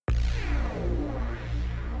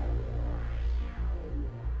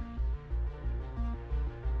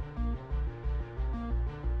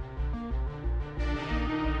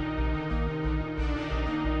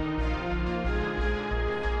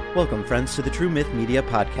Welcome, friends, to the True Myth Media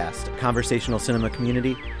Podcast, a conversational cinema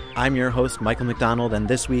community. I'm your host, Michael McDonald, and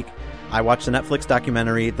this week I watched the Netflix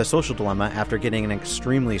documentary The Social Dilemma after getting an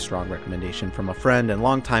extremely strong recommendation from a friend and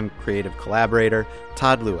longtime creative collaborator,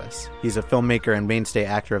 Todd Lewis. He's a filmmaker and mainstay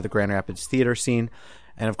actor of the Grand Rapids theater scene.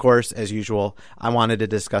 And of course, as usual, I wanted to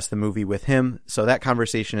discuss the movie with him, so that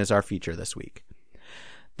conversation is our feature this week.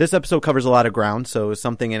 This episode covers a lot of ground, so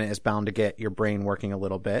something in it is bound to get your brain working a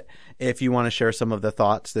little bit. If you want to share some of the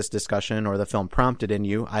thoughts this discussion or the film prompted in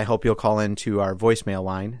you, I hope you'll call into our voicemail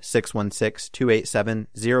line,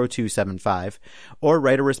 616-287-0275, or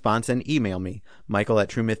write a response and email me,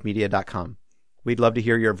 michael@truemythmedia.com. We'd love to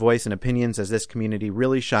hear your voice and opinions, as this community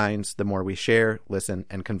really shines the more we share, listen,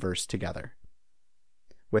 and converse together.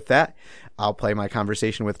 With that, I'll play my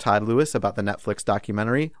conversation with Todd Lewis about the Netflix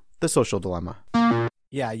documentary, The Social Dilemma.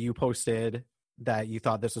 Yeah, you posted that you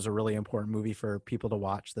thought this was a really important movie for people to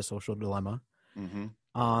watch, The Social Dilemma.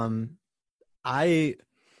 Mm-hmm.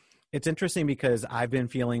 It's interesting because I've been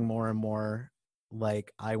feeling more and more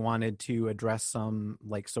like I wanted to address some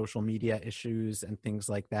like social media issues and things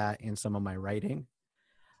like that in some of my writing.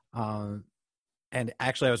 And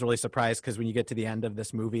actually I was really surprised because when you get to the end of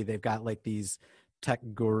this movie, they've got like these tech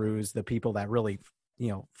gurus, the people that really,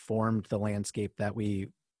 formed the landscape that we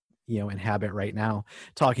inhabit right now,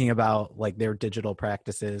 talking about like their digital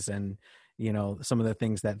practices and some of the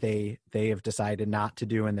things that they have decided not to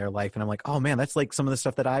do in their life. And I'm like, oh man, that's like some of the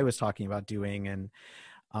stuff that I was talking about doing. And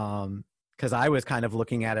because I was kind of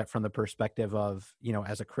looking at it from the perspective of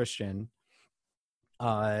as a Christian,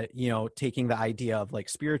 taking the idea of like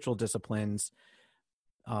spiritual disciplines,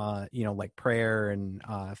 like prayer and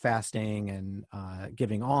fasting and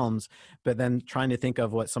giving alms, but then trying to think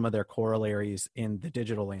of what some of their corollaries in the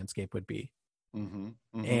digital landscape would be. Mm-hmm.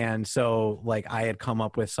 Mm-hmm. And so like I had come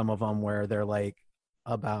up with some of them where they're like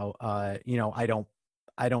about, I don't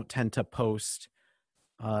tend to post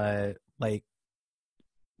like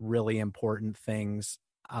really important things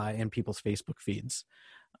in people's Facebook feeds.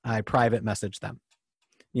 I private message them.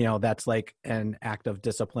 That's like an act of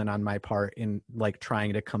discipline on my part in like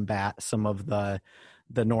trying to combat some of the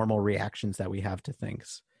normal reactions that we have to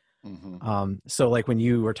things. Mm-hmm. So like when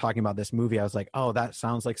you were talking about this movie, I was like, oh, that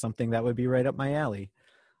sounds like something that would be right up my alley.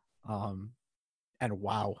 And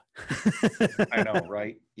wow. I know,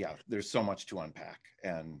 right? Yeah. There's so much to unpack,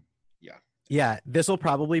 and yeah. Yeah. This will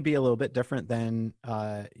probably be a little bit different than,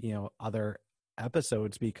 other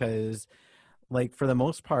episodes because like for the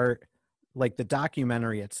most part, like the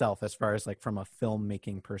documentary itself, as far as like from a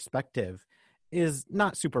filmmaking perspective, is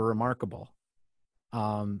not super remarkable.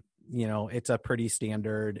 It's a pretty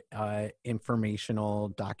standard informational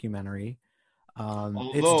documentary.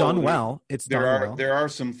 It's done well. There are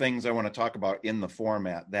some things I want to talk about in the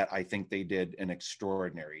format that I think they did an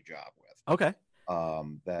extraordinary job with. Okay.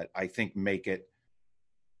 That I think make it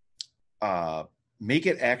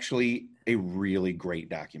actually a really great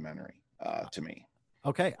documentary to me.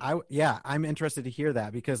 Okay. I'm interested to hear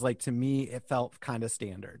that because like, to me, it felt kind of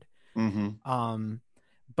standard. Mm-hmm.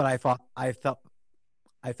 But I felt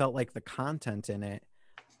like the content in it,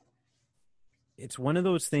 it's one of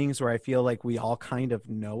those things where I feel like we all kind of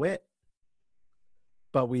know it,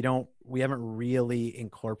 but we haven't really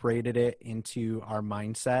incorporated it into our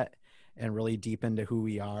mindset and really deep into who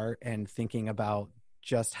we are and thinking about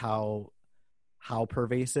just how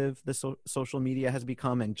pervasive the social media has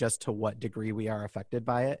become and just to what degree we are affected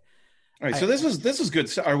by it. All right. So this is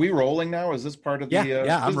good. Are we rolling now? Is this part of the,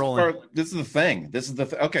 I'm rolling. This is the thing.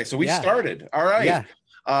 Okay. So we started. All right. Yeah.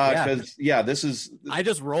 Because this is, I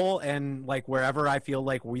just roll and like wherever I feel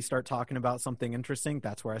like we start talking about something interesting,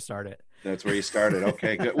 that's where I start it. That's where you started.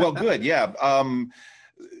 Okay, good. Well, good. Yeah.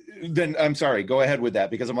 Then I'm sorry, go ahead with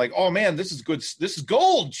that because I'm like, oh man, this is good. This is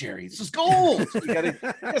gold, Jerry. This is gold. You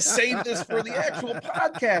gotta save this for the actual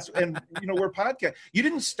podcast. And we're podcast. You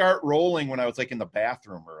didn't start rolling when I was like in the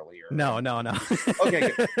bathroom earlier. No.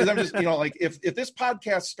 Okay. Because I'm just, like if this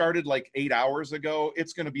podcast started like 8 hours ago,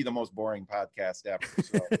 it's going to be the most boring podcast ever.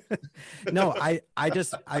 So. No, I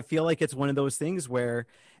feel like it's one of those things where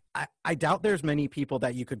I doubt there's many people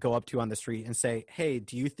that you could go up to on the street and say, hey,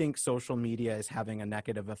 do you think social media is having a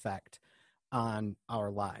negative effect on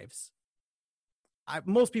our lives?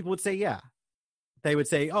 Most people would say, yeah. They would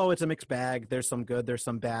say, oh, it's a mixed bag. There's some good, there's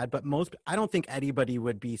some bad. But I don't think anybody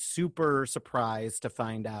would be super surprised to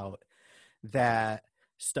find out that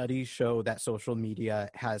studies show that social media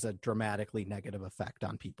has a dramatically negative effect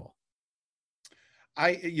on people.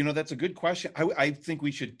 That's a good question. I think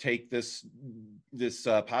we should take this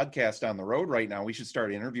podcast on the road right now. We should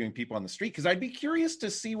start interviewing people on the street because I'd be curious to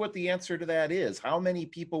see what the answer to that is. How many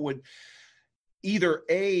people would either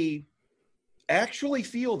actually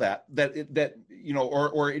feel that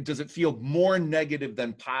or does it feel more negative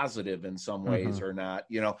than positive in some ways or not,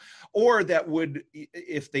 or that would,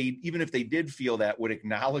 even if they did feel that, would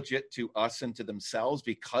acknowledge it to us and to themselves,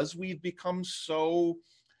 because we've become so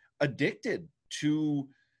addicted to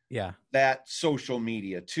that social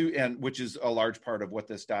media and which is a large part of what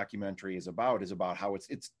this documentary is about how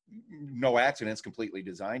it's no accident, it's completely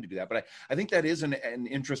designed to do that. But I think that is an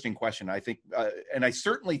interesting question. I think and I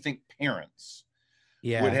certainly think parents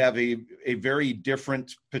would have a very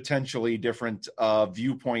different, potentially different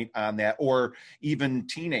viewpoint on that, or even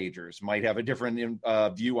teenagers might have a different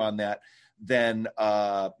view on that than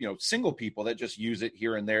single people that just use it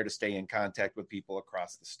here and there to stay in contact with people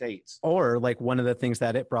across the states. Or like one of the things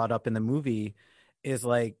that it brought up in the movie is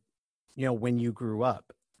like, when you grew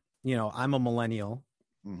up, I'm a millennial.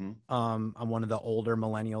 I'm one of the older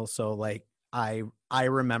millennials. So like I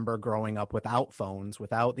remember growing up without phones,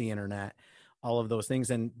 without the internet, all of those things.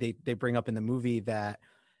 And they bring up in the movie that,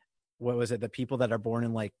 what was it? The people that are born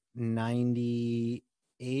in like 98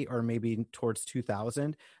 or maybe towards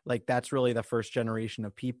 2000, like that's really the first generation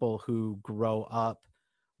of people who grow up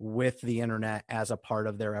with the internet as a part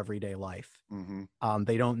of their everyday life.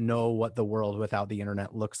 They don't know what the world without the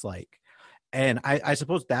internet looks like. And I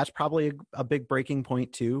suppose that's probably a big breaking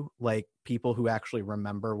point too. Like people who actually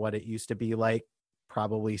remember what it used to be like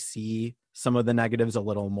probably see some of the negatives a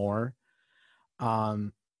little more.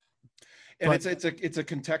 And it's a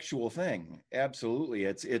contextual thing. Absolutely.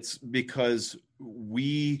 It's because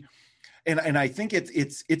and I think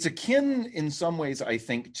it's akin in some ways, I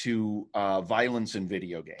think, to violence in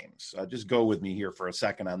video games. Just go with me here for a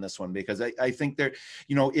second on this one, because I think there,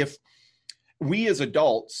 if we as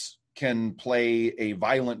adults can play a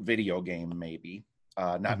violent video game, maybe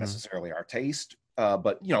not necessarily our taste,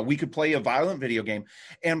 but we could play a violent video game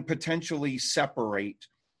and potentially separate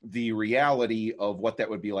the reality of what that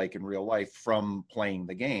would be like in real life from playing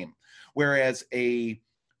the game. Whereas a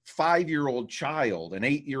 5-year-old child, an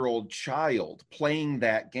 8-year-old child playing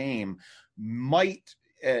that game might,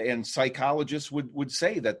 and psychologists would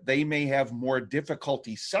say that they may have more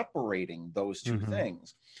difficulty separating those two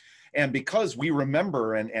things. And because we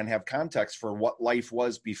remember and have context for what life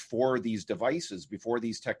was before these devices, before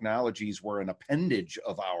these technologies were an appendage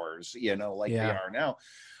of ours, they are now,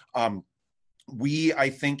 we, I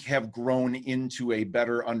think, have grown into a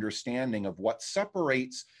better understanding of what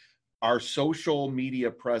separates our social media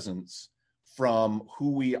presence from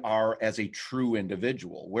who we are as a true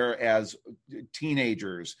individual. Whereas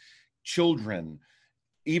teenagers, children,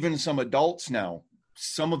 even some adults now,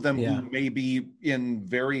 some of them who may be in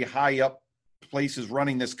very high up places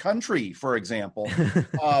running this country, for example,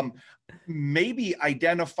 maybe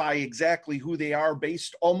identify exactly who they are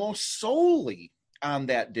based almost solely on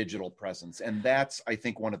that digital presence. And that's, I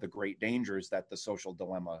think, one of the great dangers that the social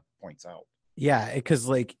dilemma points out. Yeah, because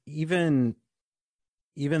like even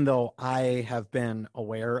though I have been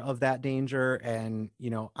aware of that danger, and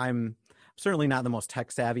I'm certainly not the most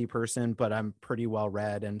tech savvy person, but I'm pretty well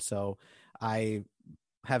read, and so I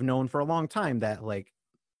have known for a long time that like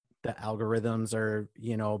the algorithms are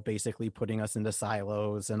basically putting us into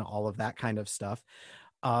silos and all of that kind of stuff.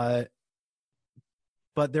 But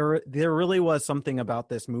there really was something about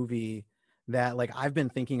this movie that like I've been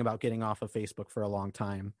thinking about getting off of Facebook for a long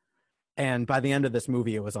time. And by the end of this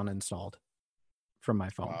movie, it was uninstalled from my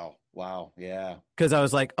phone. Wow. Yeah. Because I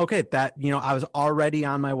was like, okay, that, I was already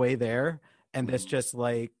on my way there. And this just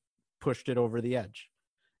like pushed it over the edge.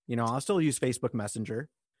 I'll still use Facebook Messenger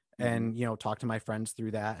and, talk to my friends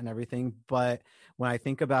through that and everything. But when I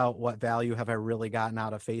think about what value have I really gotten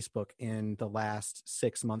out of Facebook in the last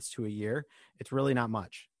 6 months to a year, it's really not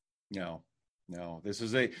much. No, this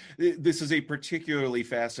is a particularly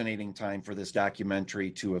fascinating time for this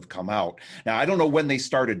documentary to have come out. Now, I don't know when they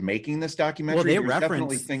started making this documentary. Well, There's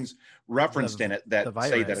definitely things referenced in it that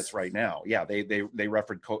say that it's right now. Yeah, they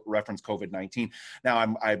reference COVID-19.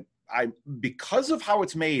 Now, I because of how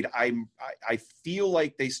it's made, I feel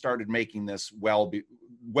like they started making this well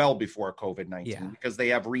before COVID-19, because they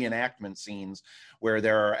have reenactment scenes where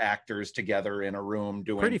there are actors together in a room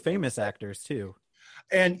doing pretty famous actors too.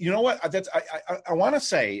 And you know what? I want to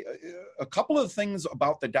say a couple of things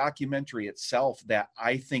about the documentary itself that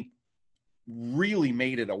I think really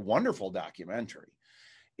made it a wonderful documentary.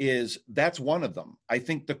 That's one of them. I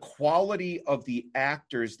think the quality of the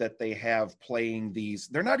actors that they have playing these,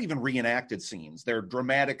 they're not even reenacted scenes. They're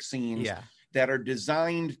dramatic scenes that are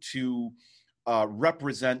designed to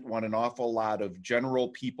represent what an awful lot of general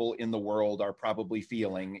people in the world are probably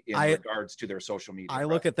feeling in regards to their social media. I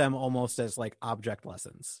look at them almost as like object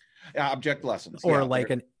lessons. Object lessons. Or like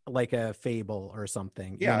an like a fable or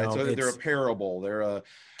something. Yeah, You know, they're a parable. They're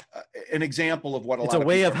an example of what it's a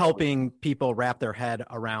way of helping people wrap their head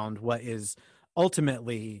around what is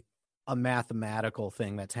ultimately a mathematical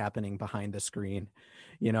thing that's happening behind the screen.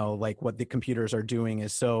 You know, like what the computers are doing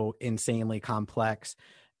is so insanely complex.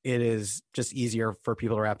 It is just easier for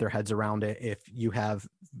people to wrap their heads around it if you have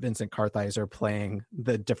Vincent Kartheiser playing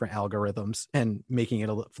the different algorithms and making it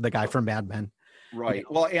the guy from Mad Men. Right. You know?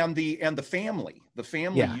 Well, and the family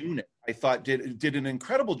Yeah. unit, I thought did an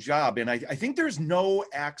incredible job. And I think there's no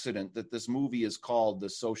accident that this movie is called The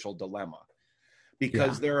Social Dilemma,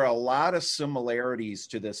 because there are a lot of similarities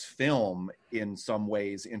to this film in some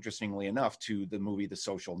ways, interestingly enough, to the movie The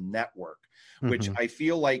Social Network, which I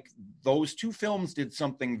feel like those two films did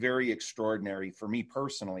something very extraordinary for me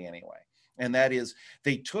personally anyway. And that is,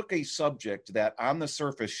 they took a subject that on the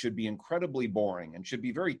surface should be incredibly boring and should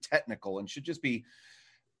be very technical and should just be,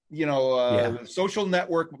 Social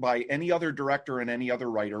Network by any other director and any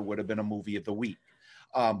other writer would have been a movie of the week.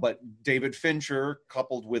 But David Fincher,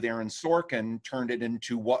 coupled with Aaron Sorkin, turned it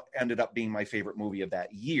into what ended up being my favorite movie of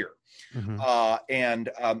that year. And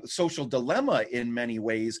Social Dilemma, in many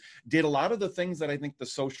ways, did a lot of the things that I think The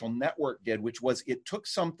Social Network did, which was it took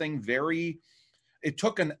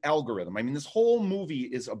an algorithm. I mean, this whole movie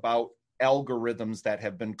is about algorithms that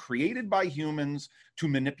have been created by humans to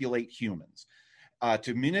manipulate humans,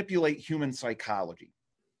 to manipulate human psychology.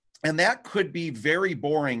 And that could be very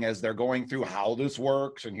boring as they're going through how this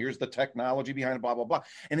works and here's the technology behind it, blah, blah, blah.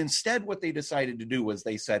 And instead, what they decided to do was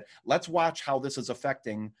they said, let's watch how this is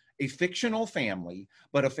affecting a fictional family,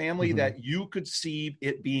 but a family that you could see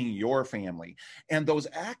it being your family. And those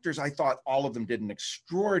actors, I thought all of them did an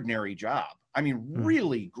extraordinary job. I mean,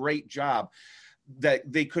 really great job, that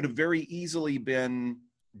they could have very easily been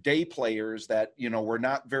day players that, were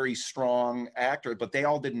not very strong actors, but they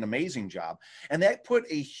all did an amazing job. And that put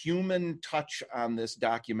a human touch on this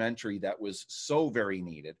documentary that was so very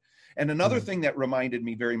needed. And another thing that reminded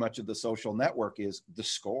me very much of The Social Network is the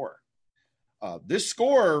score. This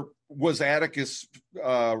score was Atticus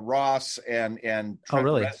Ross and Trent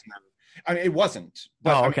Reznor. I mean, it wasn't.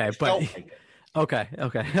 But, Okay.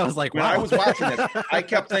 I was like, when I was watching this, I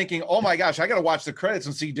kept thinking, oh my gosh, I got to watch the credits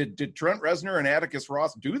and see, did Trent Reznor and Atticus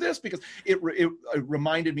Ross do this? Because it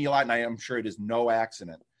reminded me a lot, and I am sure it is no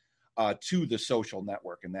accident, to The Social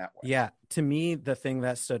Network in that way. Yeah. To me, the thing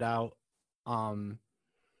that stood out,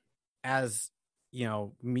 as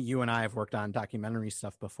you and I have worked on documentary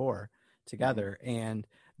stuff before together, and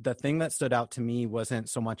the thing that stood out to me wasn't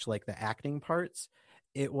so much like the acting parts,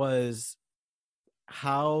 it was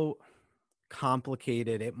how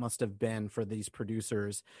complicated it must have been for these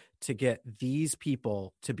producers to get these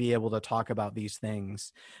people to be able to talk about these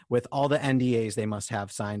things with all the NDAs they must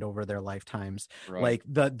have signed over their lifetimes, like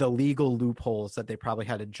the legal loopholes that they probably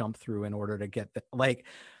had to jump through in order to get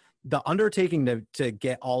the undertaking to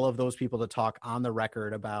get all of those people to talk on the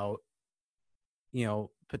record about,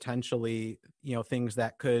 potentially, things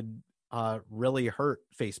that could really hurt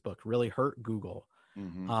Facebook, really hurt Google,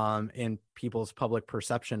 in people's public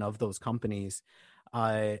perception of those companies.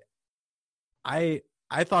 I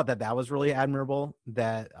thought that was really admirable,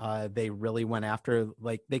 that they really went after,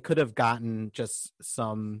 like, they could have gotten just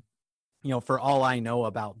some, for all I know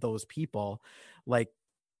about those people, like,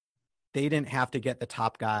 they didn't have to get the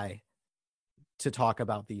top guy to talk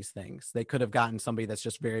about these things. They could have gotten somebody that's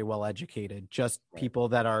just very well educated, just people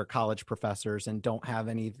that are college professors and don't have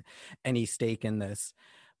any stake in this.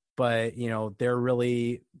 But they're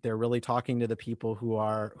really talking to the people who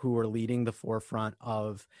are leading the forefront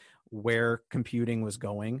of where computing was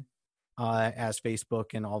going, as Facebook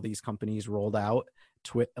and all these companies rolled out.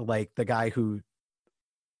 Like the guy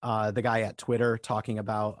at Twitter talking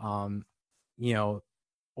about,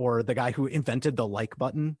 or the guy who invented the like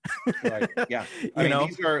button. Right. Yeah. I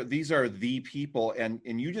mean, these are the people, and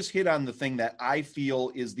you just hit on the thing that I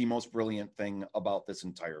feel is the most brilliant thing about this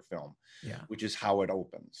entire film, which is how it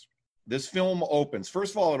opens. This film opens,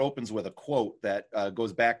 first of all, it opens with a quote that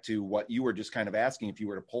goes back to what you were just kind of asking. If you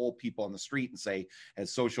were to poll people on the street and say,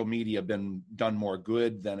 has social media been done more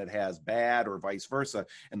good than it has bad, or vice versa?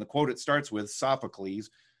 And the quote, it starts with Sophocles,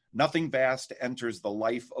 "Nothing vast enters the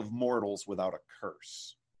life of mortals without a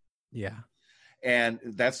curse." Yeah. And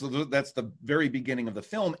that's the very beginning of the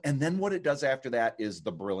film. And then what it does after that is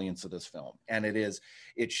the brilliance of this film. And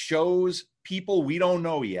it shows people we don't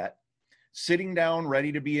know yet sitting down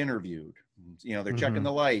ready to be interviewed. They're checking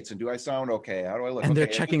the lights, and do I sound okay? How do I look? And they're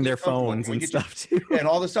checking their phones and stuff too. And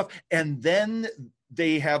all this stuff. And then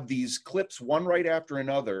they have these clips, one right after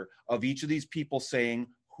another, of each of these people saying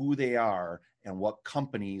who they are and what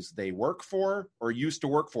companies they work for or used to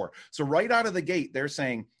work for. So right out of the gate, they're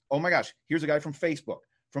saying, oh my gosh, here's a guy from Facebook,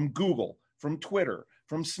 from Google, from Twitter,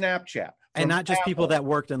 from Snapchat. And not just Apple. people that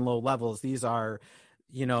worked in low levels. These are,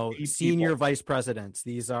 senior vice presidents.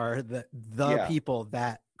 These are the people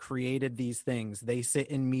that created these things. They sit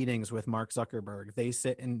in meetings with Mark Zuckerberg. They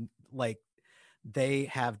sit in they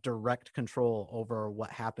have direct control over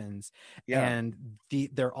what happens. Yeah. And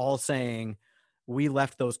they're all saying, we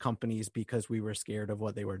left those companies because we were scared of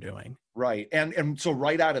what they were doing. Right. And so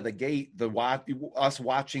right out of the gate, us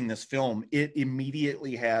watching this film, it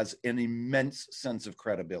immediately has an immense sense of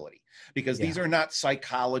credibility, because these are not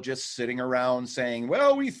psychologists sitting around saying,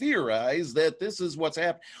 well, we theorize that this is what's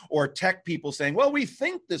happening, or tech people saying, well, we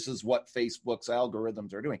think this is what Facebook's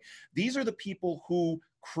algorithms are doing. These are the people who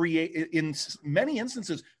in many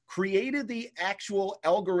instances, created the actual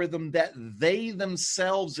algorithm that they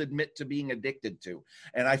themselves admit to being addicted to.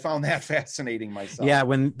 And I found that fascinating myself. Yeah,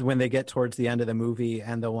 when they get towards the end of the movie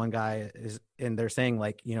and the one guy and they're saying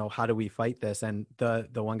like, how do we fight this? And the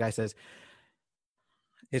one guy says,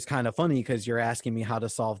 it's kind of funny because you're asking me how to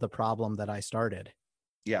solve the problem that I started.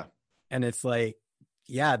 Yeah. And it's like,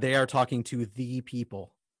 yeah, they are talking to the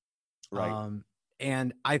people. Right.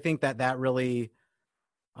 And I think that really,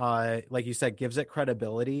 like you said, gives it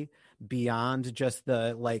credibility beyond just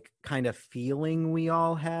the like kind of feeling we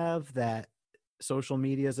all have that social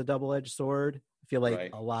media is a double-edged sword. I feel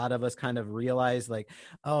like a lot of us kind of realize like,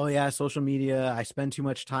 oh yeah, social media, I spend too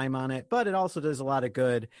much time on it, but it also does a lot of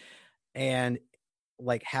good. And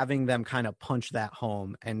like having them kind of punch that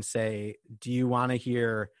home and say, do you want to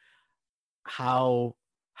hear how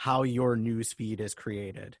your news feed is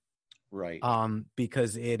created? Right.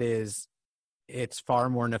 Because it's far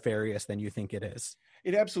more nefarious than you think it is.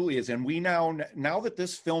 It absolutely is. And we now that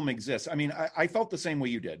this film exists, I mean, I felt the same way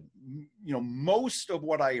you did. Most of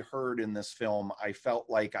what I heard in this film, I felt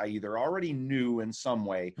like I either already knew in some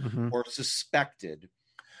way or suspected.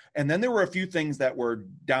 And then there were a few things that were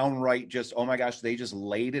downright just, oh my gosh, they just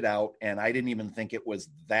laid it out. And I didn't even think it was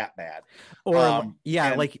that bad. Or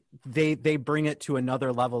like they bring it to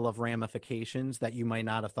another level of ramifications that you might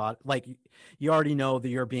not have thought. Like you already know that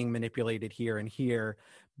you're being manipulated here and here,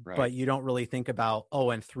 but you don't really think about,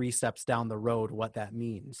 and 3 steps down the road, what that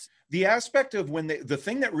means. The aspect of the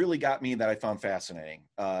thing that really got me that I found fascinating,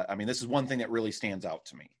 I mean, this is one thing that really stands out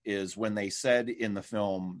to me, is when they said in the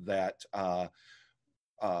film that,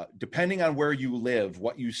 depending on where you live,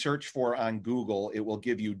 what you search for on Google, it will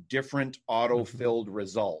give you different auto-filled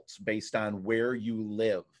results based on where you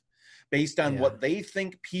live, based on what they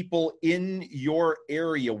think people in your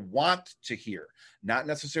area want to hear, not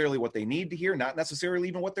necessarily what they need to hear, not necessarily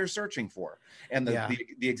even what they're searching for. And the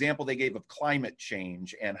example they gave of climate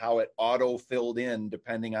change and how it auto-filled in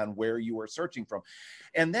depending on where you were searching from.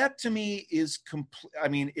 And that to me is complete. I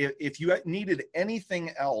mean, if you needed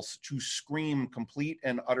anything else to scream complete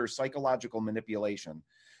and utter psychological manipulation,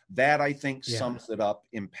 that I think sums it up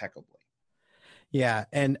impeccably. Yeah.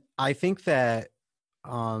 And I think that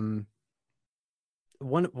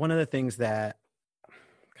one of the things that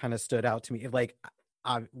kind of stood out to me, like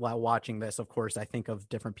while watching this, of course, I think of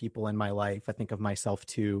different people in my life. I think of myself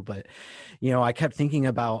too, but I kept thinking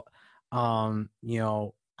about, I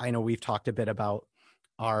know we've talked a bit about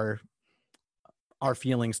our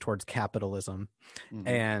feelings towards capitalism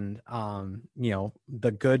and,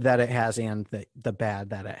 the good that it has and the bad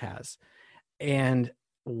that it has. And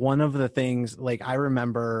one of the things, like I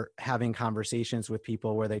remember having conversations with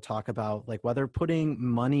people where they talk about like whether putting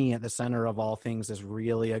money at the center of all things is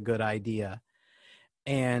really a good idea,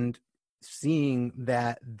 and seeing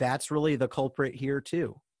that that's really the culprit here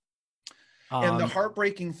too. And the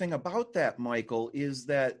heartbreaking thing about that, Michael, is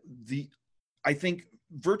that I think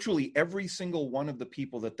virtually every single one of the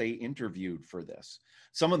people that they interviewed for this,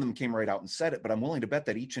 some of them came right out and said it, but I'm willing to bet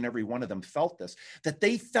that each and every one of them felt this, that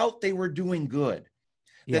they felt they were doing good.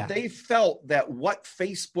 That they felt that what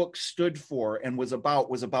Facebook stood for and was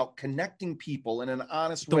about connecting people in an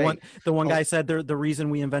honest way. The one guy said the reason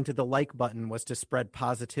we invented the like button was to spread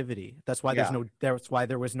positivity. That's why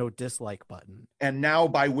there was no dislike button. And now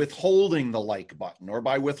by withholding the like button or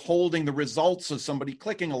by withholding the results of somebody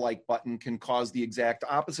clicking a like button can cause the exact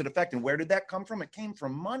opposite effect. And where did that come from? It came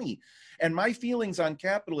from money. And my feelings on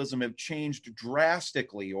capitalism have changed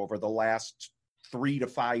drastically over the last 3 to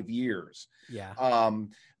 5 years. And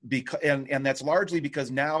that's largely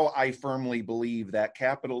because now I firmly believe that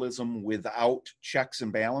capitalism without checks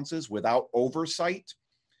and balances, without oversight,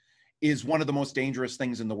 is one of the most dangerous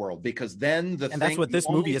things in the world. Because then that's what this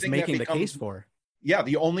movie is making the case for. Yeah,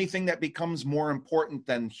 the only thing that becomes more important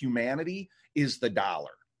than humanity is the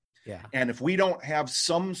dollar. Yeah. And if we don't have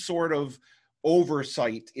some sort of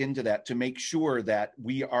oversight into that to make sure that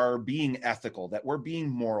we are being ethical, that we're being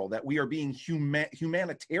moral, that we are being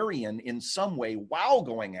humanitarian in some way while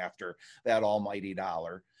going after that almighty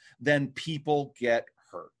dollar, then people get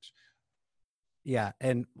hurt. Yeah,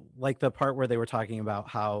 and like the part where they were talking about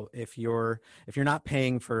how if you're not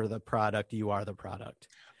paying for the product, you are the product.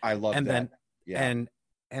 I love and that. Then, yeah.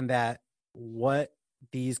 And that what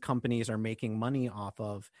these companies are making money off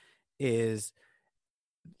of is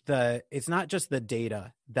it's not just the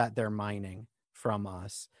data that they're mining from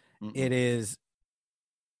us. Mm-mm. It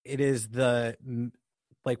is the,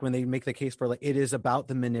 like when they make the case for, like, it is about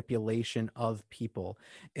the manipulation of people.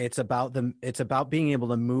 It's about being able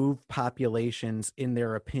to move populations in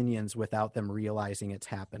their opinions without them realizing it's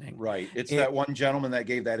happening. Right. It's that one gentleman that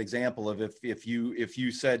gave that example of if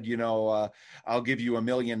you said, I'll give you $1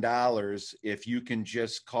 million if you can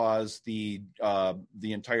just cause the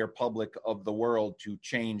entire public of the world to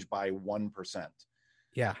change by 1%.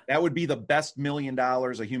 Yeah. That would be the best $1 million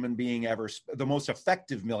a human being ever, the most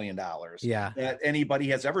effective $1 million that anybody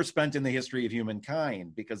has ever spent in the history of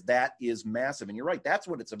humankind, because that is massive. And you're right. That's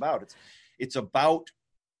what it's about. It's about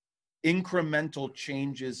incremental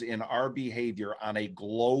changes in our behavior on a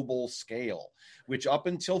global scale, which up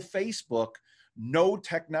until Facebook, no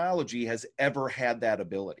technology has ever had that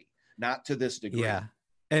ability, not to this degree. Yeah.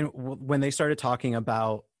 And when they started talking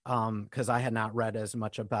about, because I had not read as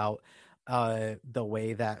much about the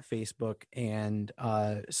way that Facebook and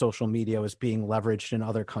social media was being leveraged in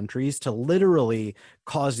other countries to literally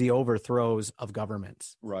cause the overthrows of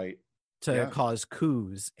governments. Right. To cause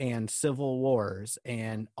coups and civil wars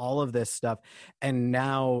and all of this stuff. And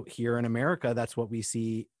now here in America, that's what we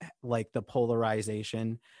see, like the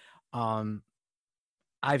polarization.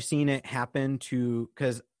 I've seen it happen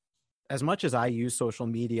because as much as I use social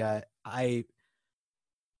media, I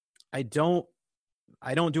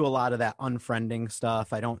don't do a lot of that unfriending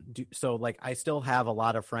stuff. I still have a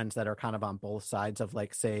lot of friends that are kind of on both sides of,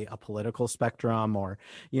 like, say, a political spectrum or,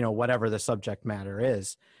 whatever the subject matter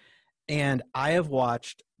is. And I have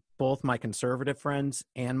watched both my conservative friends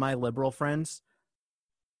and my liberal friends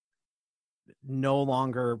no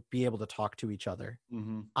longer be able to talk to each other.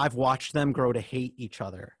 Mm-hmm. I've watched them grow to hate each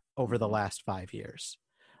other over the last 5 years.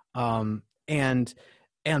 And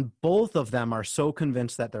both of them are so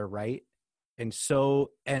convinced that they're right. And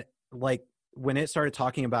like when it started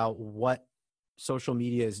talking about what social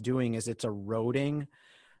media is doing is it's eroding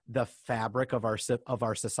the fabric of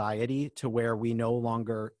our society to where we no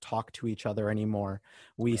longer talk to each other anymore.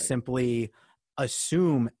 We simply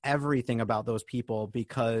assume everything about those people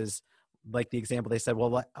because, like the example they said,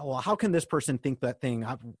 well, how can this person think that thing?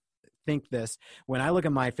 Think this when I look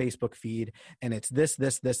at my Facebook feed and it's this,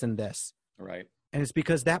 and this. Right. And it's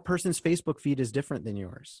because that person's Facebook feed is different than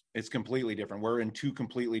yours. It's completely different. We're in two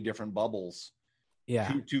completely different bubbles.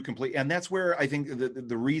 Yeah. Two complete. And that's where I think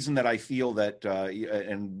the reason that I feel that,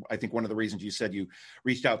 and I think one of the reasons you said you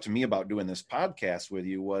reached out to me about doing this podcast with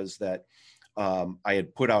you was that I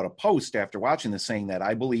had put out a post after watching this saying that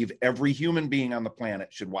I believe every human being on the planet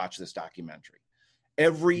should watch this documentary.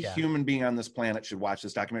 Every human being on this planet should watch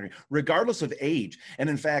this documentary, regardless of age. And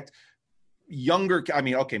in fact, younger, I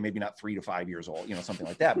mean, okay, maybe not 3 to 5 years old, something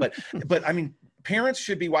like that. But I mean, parents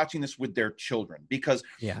should be watching this with their children because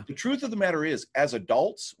the truth of the matter is, as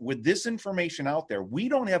adults, with this information out there, we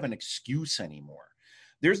don't have an excuse anymore.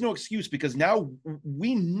 There's no excuse because now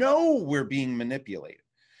we know we're being manipulated.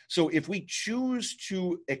 So if we choose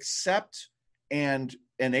to accept and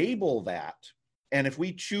enable that, and if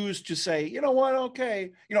we choose to say, you know what,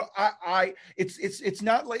 okay, it's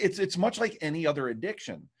not like it's much like any other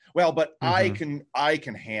addiction. Well, but I can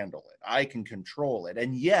handle it. I can control it.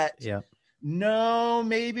 And yet, no,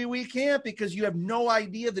 maybe we can't because you have no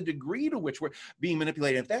idea the degree to which we're being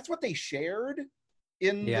manipulated. If that's what they shared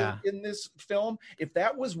in this film, if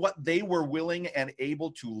that was what they were willing and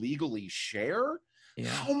able to legally share,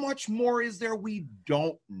 how much more is there we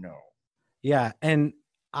don't know? Yeah, and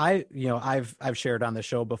I've shared on the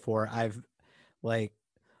show before. I have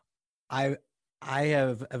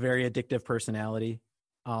a very addictive personality.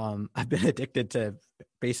 I've been addicted to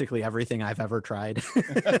basically everything I've ever tried,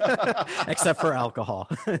 except for alcohol.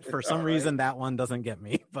 For some reason, that one doesn't get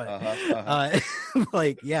me. But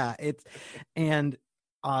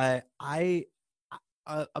I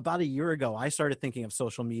about a year ago, I started thinking of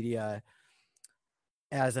social media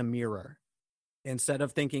as a mirror. Instead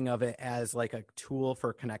of thinking of it as like a tool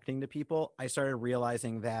for connecting to people, I started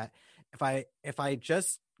realizing that if I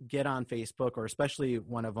just get on Facebook, or especially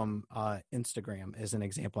one of them, Instagram is an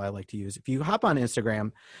example I like to use. If you hop on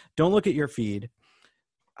Instagram, don't look at your feed,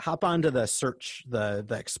 hop onto the search, the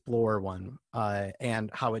explore one, and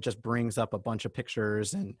how it just brings up a bunch of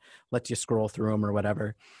pictures and lets you scroll through them or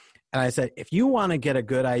whatever. And I said, if you want to get a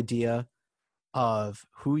good idea of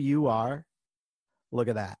who you are, look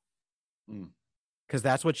at that. Because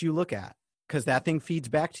that's what you look at. Because that thing feeds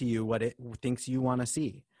back to you what it thinks you want to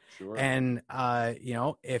see. Sure. And, you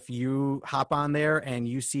know, if you hop on there and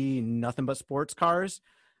you see nothing but sports cars,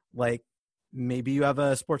 like maybe you have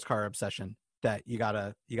a sports car obsession that you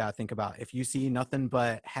gotta think about. If you see nothing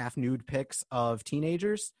but half nude pics of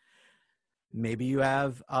teenagers, maybe you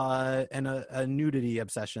have a nudity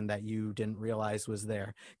obsession that you didn't realize was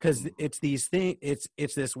there. Because it's these things,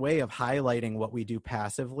 it's this way of highlighting what we do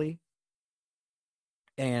passively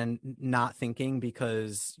and not thinking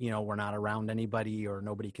because, you know, we're not around anybody or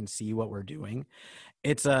nobody can see what we're doing.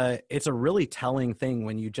 It's a really telling thing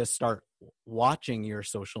when you just start watching your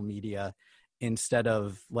social media instead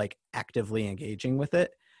of like actively engaging with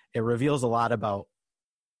it. It reveals a lot about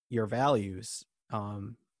your values.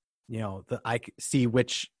 You know, I see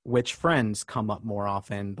which friends come up more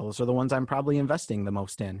often. Those are the ones I'm probably investing the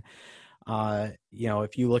most in. You know,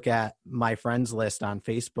 if you look at my friends list on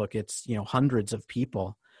Facebook, it's, you know, hundreds of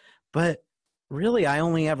people, but really I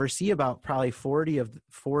only ever see about probably 40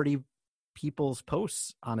 people's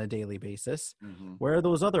posts on a daily basis. Where are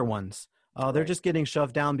those other ones? They're just getting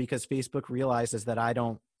shoved down because Facebook realizes that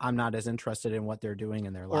I'm not as interested in what they're doing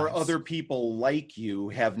in their lives. Or other people like you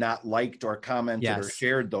have not liked or commented or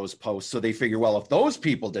shared those posts. So they figure, well, if those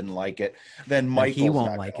people didn't like it, then Michael's he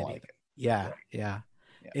won't not like it either. either.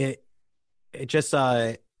 Yeah. It just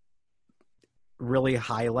really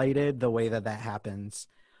highlighted the way that happens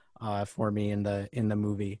for me in the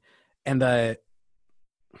movie. And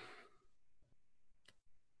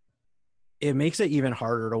it makes it even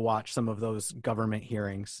harder to watch some of those government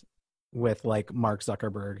hearings with like Mark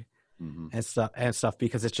Zuckerberg and stuff,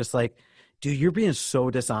 because it's just like, dude, you're being so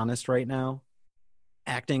dishonest right now,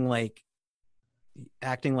 acting like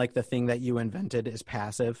the thing that you invented is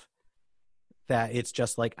passive, that it's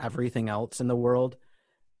just like everything else in the world,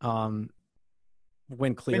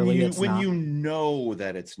 when clearly it's not. You know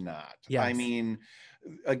that it's not. Yes. I mean,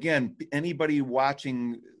 again, anybody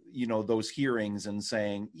watching, you know, those hearings and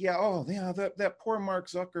saying, that poor Mark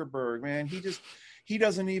Zuckerberg, man, he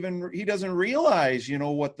doesn't realize, you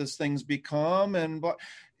know, what this thing's become, and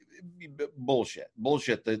bullshit.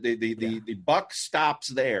 The buck stops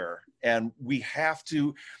there, and we have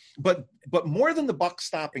to, but more than the buck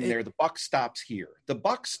stopping there, the buck stops here. The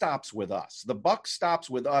buck stops with us. The buck stops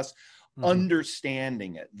with us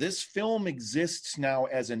understanding it. This film exists now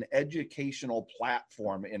as an educational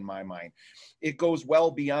platform in my mind. It goes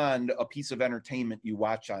well beyond a piece of entertainment you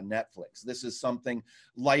watch on Netflix. This is something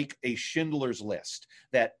like a Schindler's List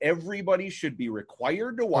that everybody should be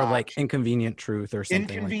required to watch. Or like Inconvenient Truth or something like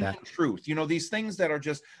that. Inconvenient Truth. You know, these things that are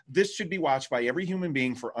just, this should be watched by every human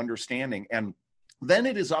being for understanding. And then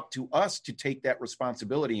it is up to us to take that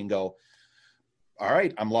responsibility and go, all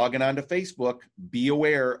right, I'm logging onto Facebook. Be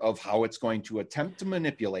aware of how it's going to attempt to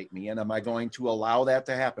manipulate me. And am I going to allow that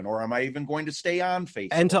to happen? Or am I even going to stay on Facebook?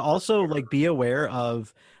 And to also like be aware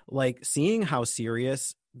of like seeing how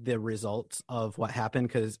serious the results of what happened.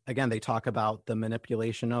 Because again, they talk about the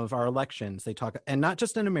manipulation of our elections. They talk, and not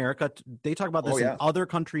just in America, they talk about this in other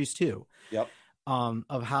countries too. Yep.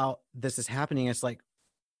 Of how this is happening. It's like,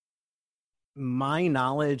 my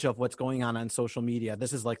knowledge of what's going on social media,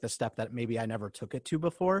 this is like the step that maybe I never took it to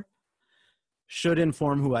before, should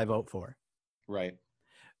inform who I vote for. Right.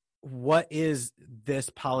 What is this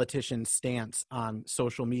politician's stance on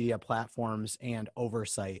social media platforms and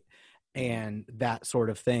oversight and that sort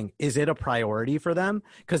of thing? Is it a priority for them?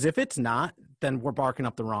 Because if it's not, then we're barking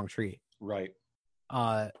up the wrong tree. Right.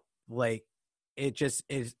 Like it just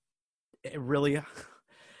is, it really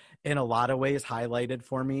in a lot of ways highlighted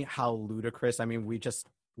for me how ludicrous. I mean, we just,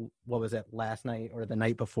 what was it, last night or the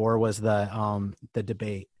night before was the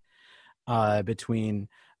debate between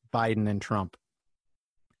Biden and Trump,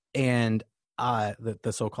 and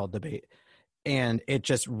the so-called debate. And it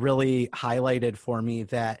just really highlighted for me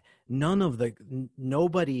that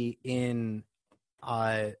nobody in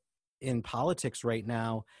politics right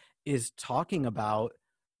now is talking about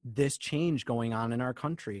this change going on in our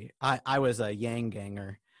country. I was a Yang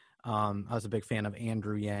ganger. I was a big fan of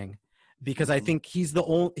Andrew Yang because I think he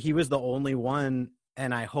was the only one.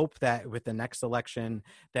 And I hope that with the next election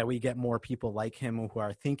that we get more people like him who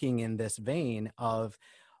are thinking in this vein of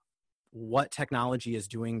what technology is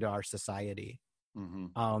doing to our society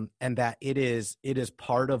And that it is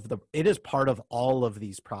part of all of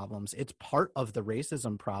these problems. It's part of the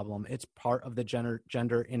racism problem. It's part of the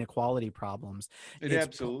gender inequality problems. It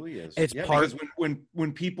absolutely is. It's because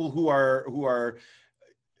when people who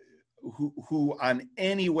on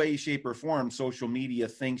any way, shape, or form social media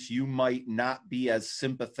thinks you might not be as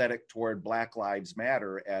sympathetic toward Black Lives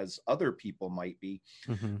Matter as other people might be,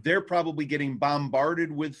 they're probably getting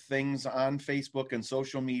bombarded with things on Facebook and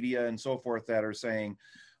social media and so forth that are saying,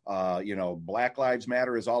 Black Lives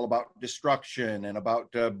Matter is all about destruction and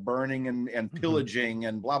about burning and pillaging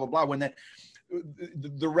and blah, blah, blah. When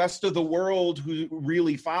the rest of the world who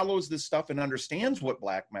really follows this stuff and understands what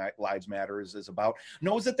Black Lives Matter is about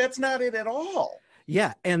knows that that's not it at all.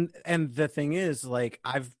 Yeah. And the thing is, like,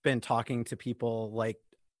 I've been talking to people like,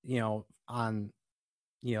 on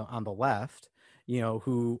the left,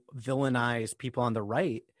 who villainize people on the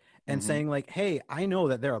right and saying like, hey, I know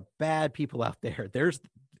that there are bad people out there. There's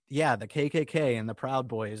the KKK and the Proud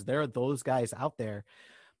Boys. There are those guys out there.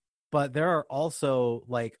 But there are also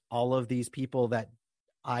like all of these people that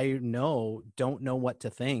I know don't know what to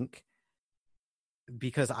think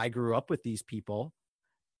because I grew up with these people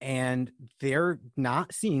and they're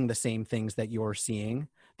not seeing the same things that you're seeing.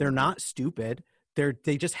 They're not stupid.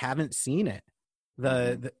 They just haven't seen it.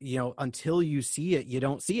 Until you see it, you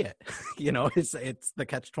don't see it. It's the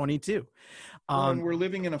catch-22. And we're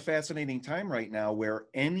living in a fascinating time right now where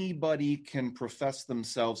anybody can profess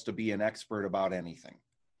themselves to be an expert about anything.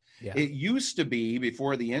 Yeah. It used to be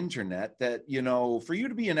before the internet that, for you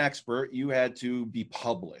to be an expert, you had to be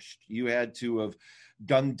published. You had to have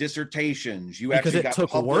done dissertations. Because it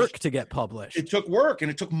took work to get published. It took work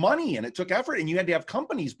and it took money and it took effort, and you had to have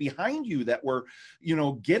companies behind you that were,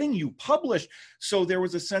 getting you published. So there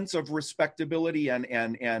was a sense of respectability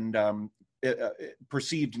and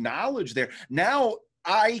perceived knowledge there. Now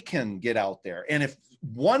I can get out there, and if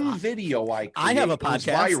one video I have a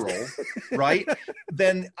podcast viral, right,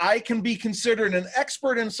 then I can be considered an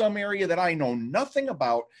expert in some area that I know nothing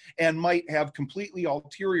about and might have completely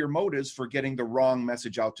ulterior motives for getting the wrong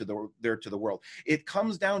message out to the world. It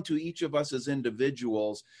comes down to each of us as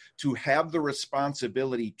individuals to have the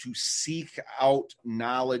responsibility to seek out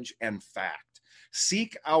knowledge and fact.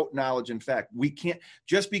 Seek out knowledge and fact. We can't,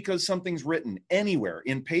 just because something's written anywhere,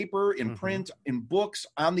 in paper, in print, in books,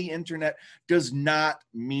 on the internet, does not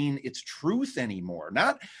mean it's truth anymore.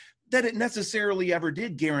 Not that it necessarily ever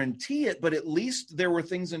did guarantee it, but at least there were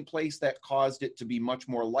things in place that caused it to be much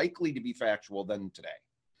more likely to be factual than today.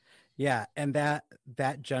 Yeah, and that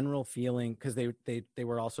general feeling, because they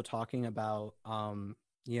were also talking about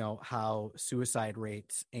how suicide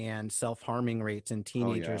rates and self-harming rates in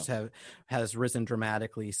teenagers has risen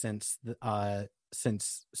dramatically since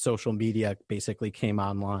social media basically came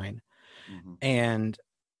online. And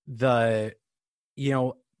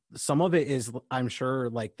some of it is, I'm sure,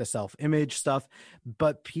 like the self-image stuff,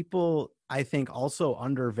 but people, I think, also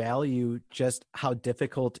undervalue just how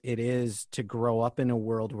difficult it is to grow up in a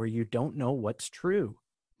world where you don't know what's true.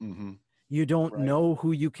 You don't know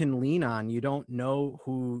who you can lean on. You don't know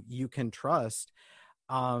who you can trust.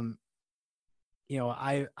 I've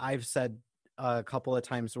said a couple of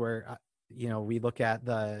times where, we look at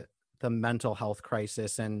the mental health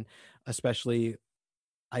crisis, and especially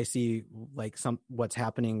I see like what's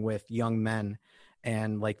happening with young men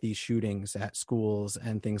and like these shootings at schools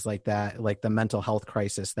and things like that, like the mental health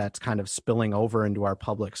crisis that's kind of spilling over into our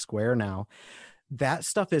public square now. That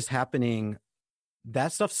stuff is happening.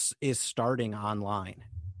 That stuff is starting online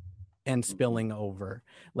and spilling over.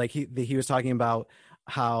 Like he was talking about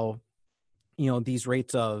how, these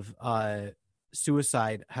rates of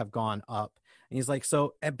suicide have gone up. And he's like,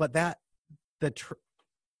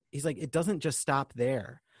 he's like, it doesn't just stop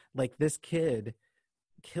there. Like, this kid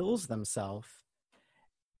kills themselves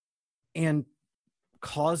and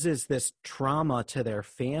causes this trauma to their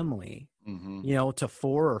family, to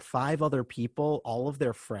 4 or 5 other people, all of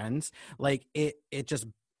their friends. Like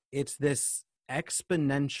it's this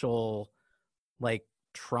exponential like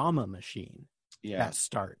trauma machine that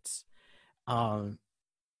starts.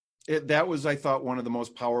 That was, I thought, one of the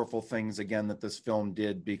most powerful things, again, that this film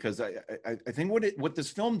did, because I think what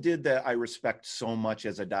this film did that I respect so much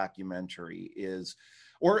as a documentary is,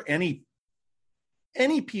 or any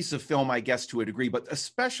piece of film, I guess, to a degree, but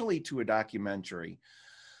especially to a documentary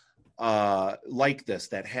like this,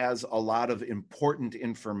 that has a lot of important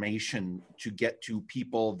information to get to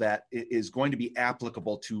people that is going to be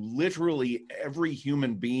applicable to literally every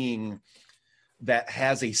human being that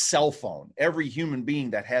has a cell phone, every human being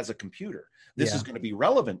that has a computer. This is going to be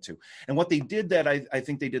relevant to. And what they did that I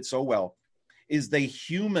think they did so well is they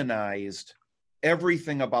humanized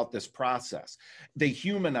everything about this process. They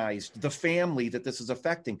humanized the family that this is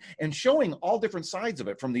affecting, and showing all different sides of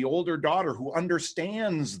it, from the older daughter who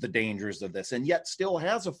understands the dangers of this and yet still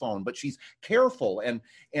has a phone, but she's careful and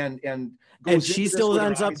she still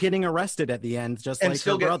ends up getting arrested at the end, just like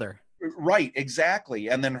her brother. Right, exactly.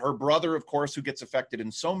 And then her brother, of course, who gets affected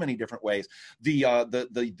in so many different ways.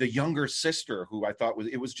 The younger sister, who I thought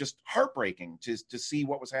was just heartbreaking to see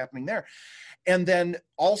what was happening there. And then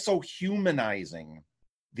also humanizing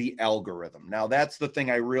the algorithm. Now, that's the thing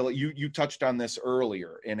you touched on this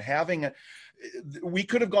earlier, in having we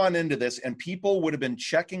could have gone into this and people would have been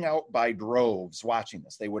checking out by droves watching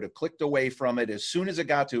this. They would have clicked away from it as soon as it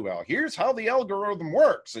got to, well, here's how the algorithm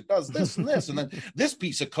works. It does this and this, and then this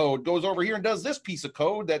piece of code goes over here and does this piece of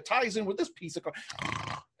code that ties in with this piece of code.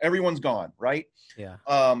 Everyone's gone, right? Yeah.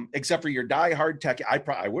 Except for your diehard tech.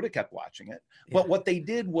 I would have kept watching it. Yeah. But what they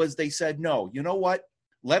did was they said, no, you know what?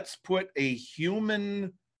 Let's put a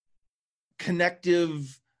human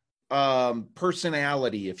connective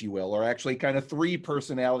personality, if you will, or actually kind of three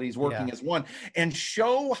personalities working as one, and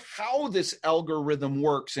show how this algorithm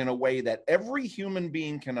works in a way that every human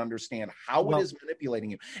being can understand how it is manipulating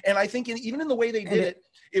you. And I think even in the way they did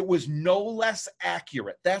it was no less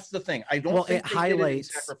accurate. That's the thing. I don't think they did it in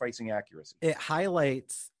sacrificing accuracy. It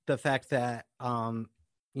highlights the fact that,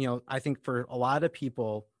 I think for a lot of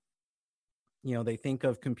people, they think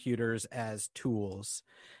of computers as tools,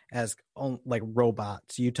 as like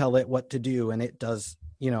robots. You tell it what to do and it does,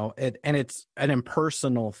 and it's an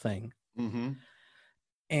impersonal thing. Mm-hmm.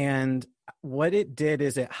 And what it did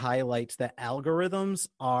is it highlights that algorithms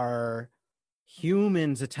are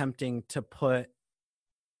humans attempting to put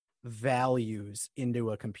values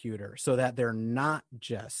into a computer so that they're not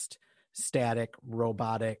just static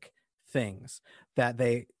robotic things, that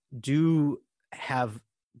they do have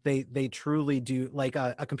they truly do, like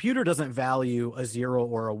a computer doesn't value a 0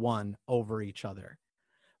 or a 1 over each other.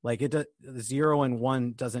 Like 0 and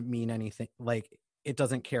 1 doesn't mean anything. Like it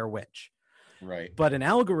doesn't care which. Right. But an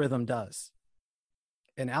algorithm does.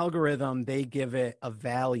 An algorithm, they give it a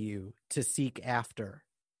value to seek after.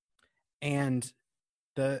 And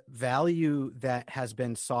the value that has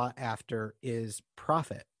been sought after is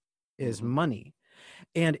profit, is money.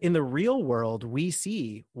 And in the real world, we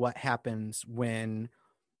see what happens when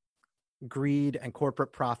greed and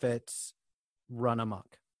corporate profits run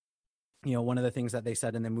amok. One of the things that they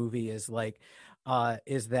said in the movie is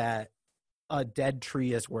that a dead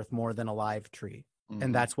tree is worth more than a live tree. Mm-hmm.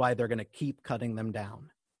 And that's why they're going to keep cutting them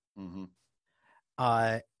down. Mm-hmm.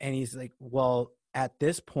 And he's like, well, at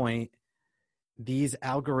this point, these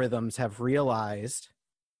algorithms have realized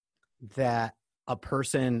that a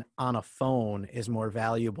person on a phone is more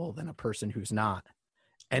valuable than a person who's not.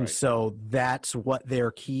 And so that's what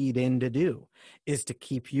they're keyed in to do, is to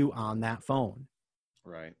keep you on that phone.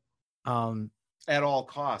 Right. At all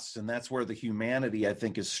costs. And that's where the humanity, I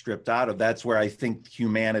think, is stripped out of. That's where I think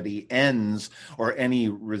humanity ends, or any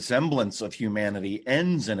resemblance of humanity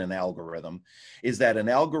ends in an algorithm, is that an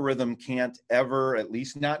algorithm can't ever, at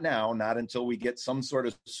least not now, not until we get some sort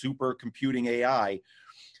of super computing AI,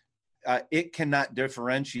 it cannot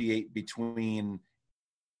differentiate between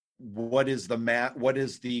what is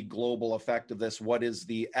the global effect of this, what is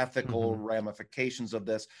the ethical ramifications of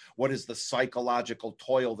this, what is the psychological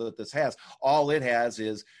toil that this has. All it has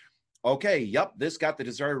is, okay, yep, this got the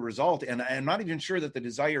desired result. And I'm not even sure that the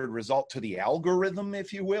desired result to the algorithm,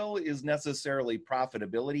 if you will, is necessarily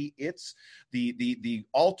profitability. It's the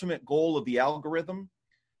ultimate goal of the algorithm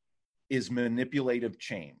is manipulative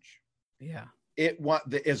change. Yeah.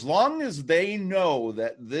 As long as they know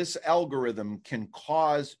that this algorithm can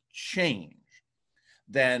cause change,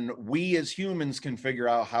 then we as humans can figure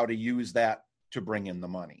out how to use that to bring in the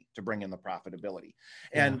money, to bring in the profitability.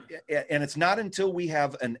 And it's not until we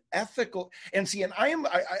have an ethical, and see, and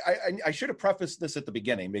I should have prefaced this at the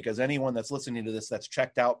beginning, because anyone that's listening to this that's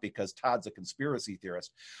checked out because Todd's a conspiracy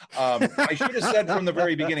theorist, I should have said from the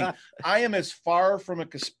very beginning, I am as far from a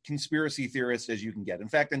conspiracy theorist as you can get. In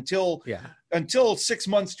fact, until 6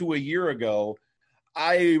 months to a year ago,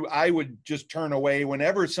 I would just turn away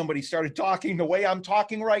whenever somebody started talking the way I'm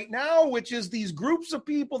talking right now, which is these groups of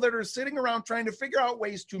people that are sitting around trying to figure out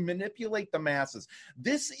ways to manipulate the masses.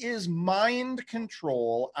 This is mind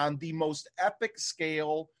control on the most epic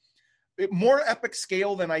scale, more epic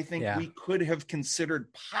scale than I think we could have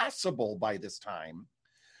considered possible by this time.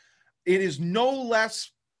 It is no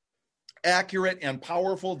less accurate and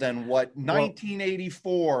powerful than what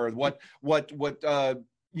 1984,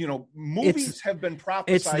 movies have been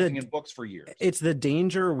prophesizing in books for years. It's the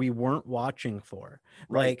danger we weren't watching for.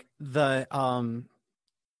 Right. Like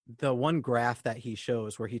the one graph that he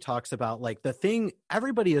shows where he talks about like the thing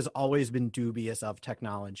everybody has always been dubious of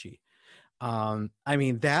technology. I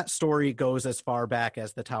mean, that story goes as far back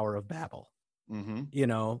as the Tower of Babel, you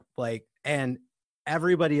know, like, and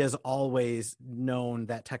everybody has always known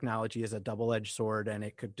that technology is a double-edged sword and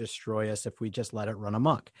it could destroy us if we just let it run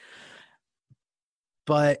amok.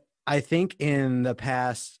 But I think in the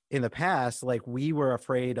past, like we were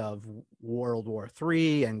afraid of World War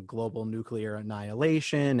III and global nuclear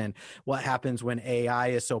annihilation and what happens when AI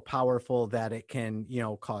is so powerful that it can, you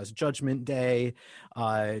know, cause Judgment Day,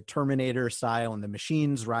 Terminator style, and the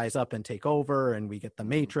machines rise up and take over, and we get the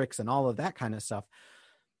Matrix and all of that kind of stuff.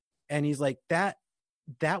 And he's like, that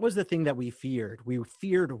was the thing that we feared. We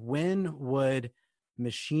feared, when would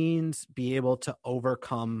machines be able to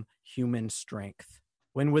overcome human strength?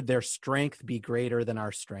 When would their strength be greater than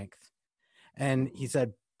our strength? And he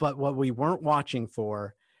said, but what we weren't watching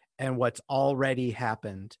for, and what's already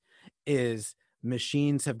happened, is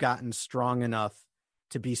machines have gotten strong enough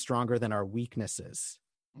to be stronger than our weaknesses.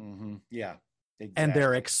 Yeah, exactly. And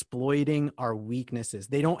they're exploiting our weaknesses.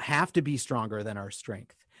 They don't have to be stronger than our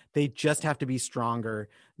strength. They just have to be stronger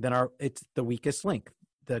than it's the weakest link.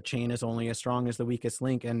 The chain is only as strong as the weakest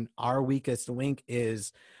link. And our weakest link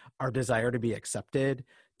is our desire to be accepted,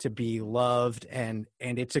 to be loved, and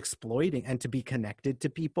it's exploiting, and to be connected to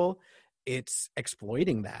people. It's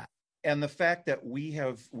exploiting that. And the fact that we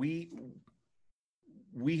have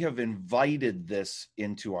invited this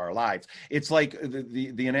into our lives. It's like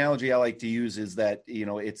the analogy I like to use is that, you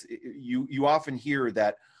know, you often hear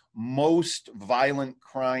that most violent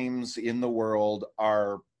crimes in the world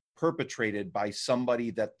are perpetrated by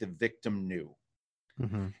somebody that the victim knew.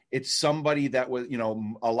 It's somebody that was, you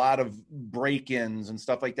know, a lot of break-ins and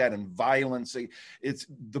stuff like that, and violence. It's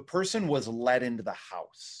the person was let into the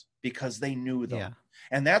house because they knew them. Yeah.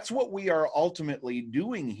 And that's what we are ultimately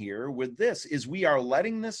doing here with this, is we are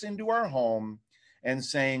letting this into our home and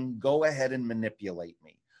saying, go ahead and manipulate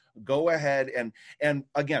me. Go ahead. And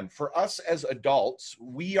again, for us as adults,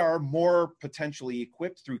 we are more potentially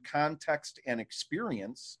equipped through context and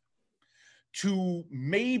experience to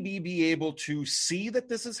maybe be able to see that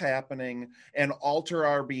this is happening and alter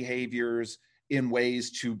our behaviors in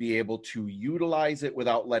ways to be able to utilize it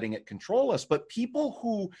without letting it control us. But people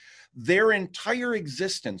who their entire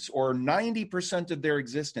existence, or 90% of their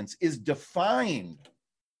existence, is defined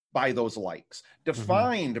by those likes,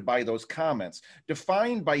 defined by those comments,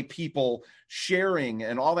 defined by people sharing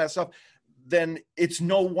and all that stuff, then it's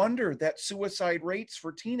no wonder that suicide rates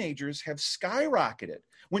for teenagers have skyrocketed.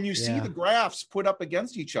 When you see the graphs put up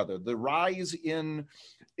against each other, the rise in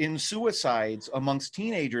suicides amongst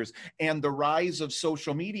teenagers and the rise of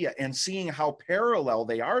social media, and seeing how parallel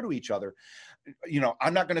they are to each other, you know,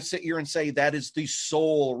 I'm not going to sit here and say that is the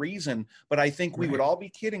sole reason, but I think we would all be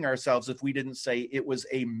kidding ourselves if we didn't say it was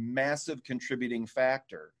a massive contributing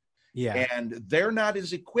factor. Yeah. And they're not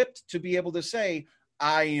as equipped to be able to say,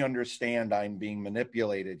 I understand I'm being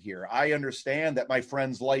manipulated here. I understand that my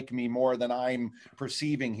friends like me more than I'm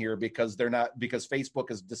perceiving here, because because Facebook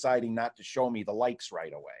is deciding not to show me the likes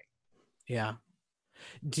right away. Yeah.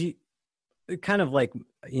 Do you kind of like,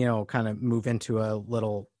 you know, kind of move into a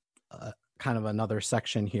little kind of another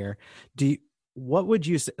section here. What would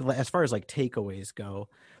you say, as far as like takeaways go,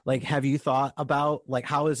 like, have you thought about like,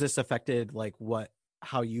 how has this affected like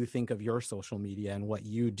how you think of your social media and what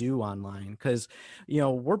you do online? Because, you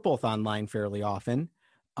know, we're both online fairly often.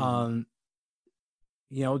 You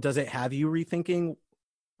know, does it have you rethinking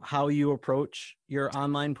how you approach your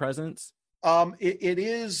online presence? It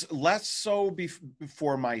is less so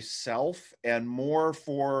for myself and more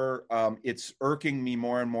for, it's irking me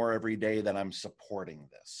more and more every day that I'm supporting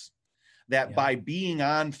this. That by being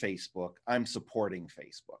on Facebook, I'm supporting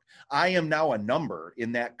Facebook. I am now a number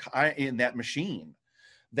in that machine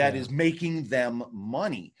that is making them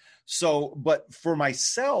money. So, but for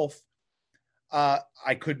myself,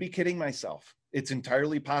 I could be kidding myself. It's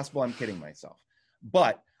entirely possible I'm kidding myself.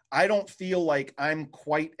 But I don't feel like I'm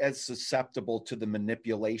quite as susceptible to the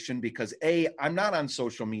manipulation because I'm not on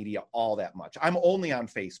social media all that much. I'm only on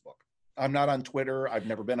Facebook. I'm not on Twitter. I've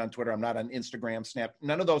never been on Twitter. I'm not on Instagram, Snap,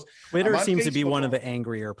 none of those. Twitter seems to be one of the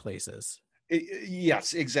angrier places.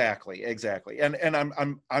 Yes, exactly. And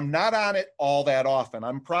I'm not on it all that often.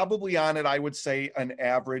 I'm probably on it, I would say, an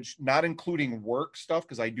average, not including work stuff,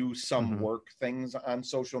 because I do some work things on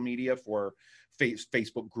social media for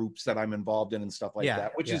Facebook groups that I'm involved in and stuff like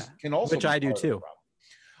that, which I do too.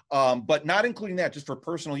 But not including that, just for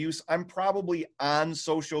personal use, I'm probably on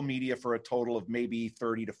social media for a total of maybe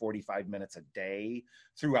 30 to 45 minutes a day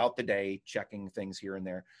throughout the day, checking things here and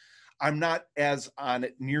there. I'm not as on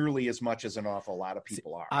it nearly as much as an awful lot of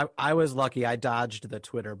people are. I was lucky. I dodged the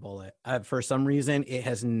Twitter bullet. For some reason,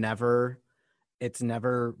 it's never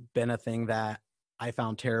been a thing that I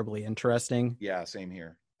found terribly interesting. Yeah, same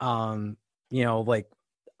here. Like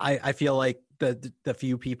I feel like the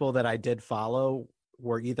few people that I did follow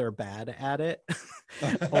were either bad at it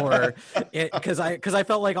or because I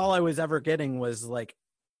felt like all I was ever getting was like,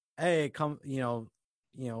 hey, come,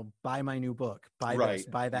 buy my new book, buy this,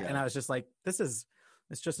 buy that. Yeah. And I was just like, it's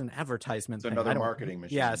just an advertisement. It's another marketing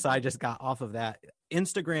machine. Yeah. So I just got off of that.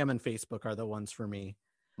 Instagram and Facebook are the ones for me.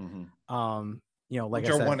 Mm-hmm. Like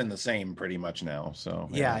which are one and the same pretty much now. So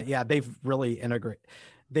yeah. They've really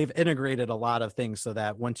integrated a lot of things so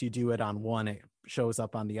that once you do it on one, it shows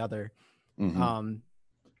up on the other. Mm-hmm.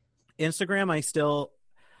 Instagram,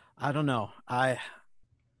 I don't know.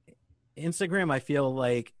 Instagram, I feel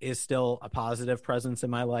like is still a positive presence in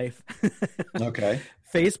my life. Okay.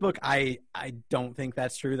 Facebook, I don't think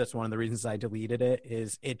that's true. That's one of the reasons I deleted it.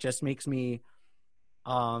 Is it just makes me,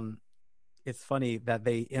 it's funny that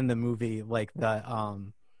they, in the movie, like the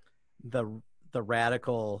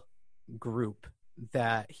radical group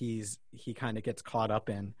that he kind of gets caught up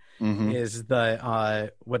in is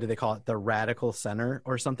the what do they call it, the radical center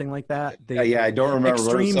or something like that. I don't remember,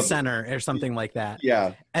 extreme center or something like that.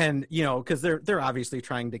 Yeah. And because they're obviously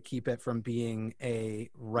trying to keep it from being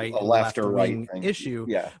a left or right issue.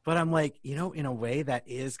 Yeah. But I'm like, in a way that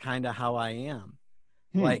is kind of how I am.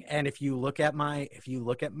 Like, and if you look at my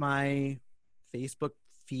Facebook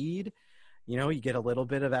feed, you get a little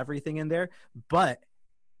bit of everything in there, but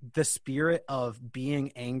the spirit of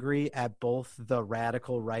being angry at both the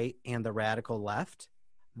radical right and the radical left,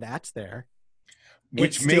 that's there.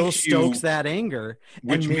 Which still stokes that anger,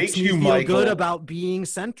 which makes me feel Michael, good about being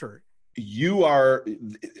centered. You are,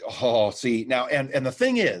 see now, and the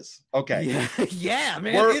thing is, okay, yeah,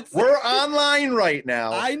 man, we're online right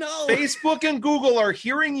now. I know Facebook and Google are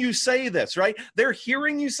hearing you say this, right? They're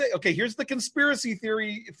hearing you say, okay, here's the conspiracy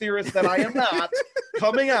theorist that I am not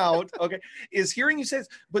coming out. Okay, is hearing you say this,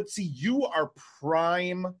 but see, you are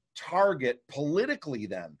prime target politically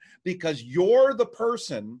then, because you're the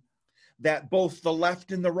person that both the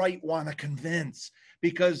left and the right want to convince.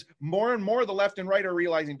 Because more and more the left and right are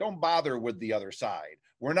realizing, don't bother with the other side.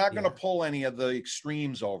 We're not going to pull any of the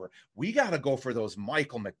extremes over. We got to go for those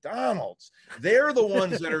Michael McDonald's. They're the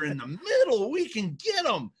ones that are in the middle. We can get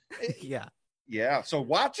them. Yeah. Yeah. So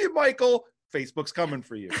watch it, Michael. Facebook's coming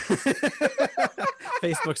for you.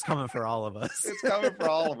 Facebook's coming for all of us. It's coming for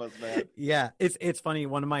all of us, man. Yeah. It's funny.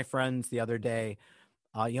 One of my friends the other day,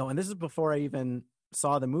 and this is before I even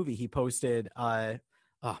saw the movie, he posted,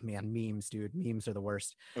 oh man, memes, dude. Memes are the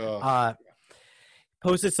worst.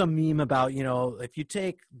 Posted some meme about, if you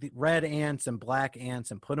take the red ants and black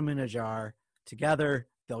ants and put them in a jar together,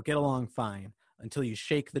 they'll get along fine until you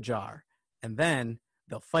shake the jar. And then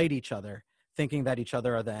they'll fight each other, thinking that each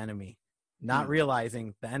other are the enemy, not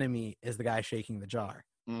realizing the enemy is the guy shaking the jar.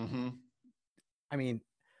 Mm-hmm. I mean,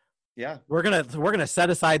 yeah, we're gonna set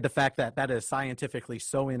aside the fact that is scientifically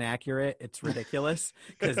so inaccurate, it's ridiculous,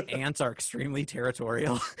 because ants are extremely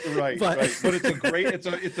territorial. Right, but it's a great,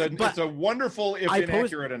 it's a wonderful if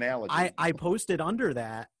inaccurate analogy. I posted under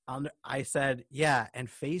that. I said, yeah, and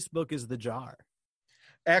Facebook is the jar.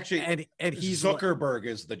 Actually, and he's Zuckerberg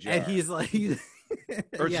is the jar, and he's like,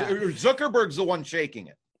 or Zuckerberg's the one shaking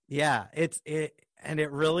it. Yeah, and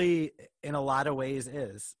it really, in a lot of ways,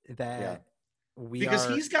 is that. Yeah. Because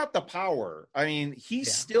he's got the power. I mean, he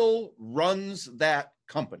still runs that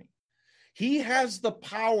company. He has the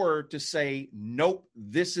power to say, nope,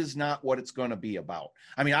 this is not what it's going to be about.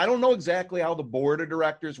 I mean, I don't know exactly how the board of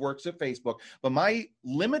directors works at Facebook, but my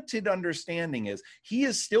limited understanding is he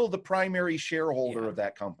is still the primary shareholder of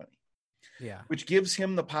that company. Yeah. Which gives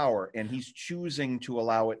him the power, and he's choosing to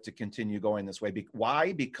allow it to continue going this way.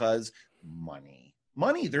 Why? Because money.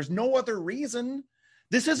 There's no other reason.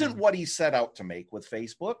 This isn't what he set out to make with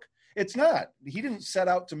Facebook. It's not. He didn't set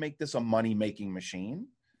out to make this a money-making machine.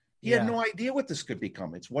 He had no idea what this could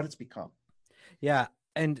become. It's what it's become. Yeah,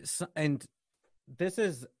 and this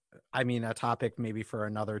is, I mean, a topic maybe for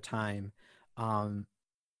another time, and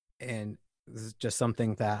this is just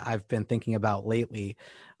something that I've been thinking about lately.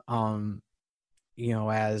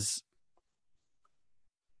 As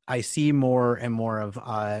I see more and more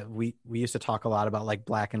of, we used to talk a lot about like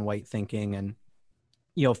black and white thinking and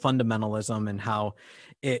fundamentalism, and how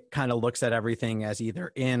it kind of looks at everything as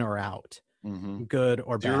either in or out, good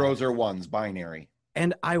or bad. Zeros or ones, binary.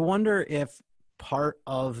 And I wonder if part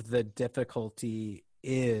of the difficulty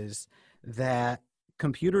is that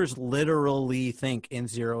computers literally think in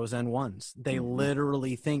zeros and ones. They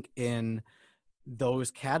literally think in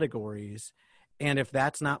those categories. And if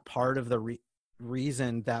that's not part of the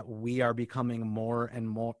reason that we are becoming more and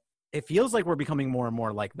more, it feels like we're becoming more and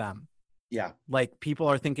more like them. Yeah. Like people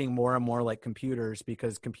are thinking more and more like computers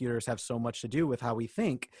because computers have so much to do with how we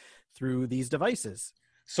think through these devices.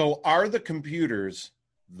 So are the computers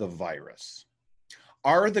the virus?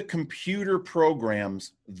 Are the computer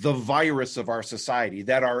programs the virus of our society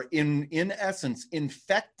that are in essence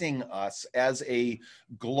infecting us as a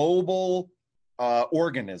global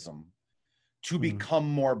organism to become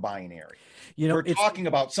more binary? You know, we're talking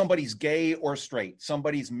about somebody's gay or straight,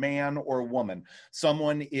 somebody's man or woman,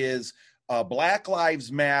 someone is Black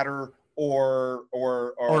Lives Matter or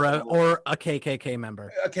a KKK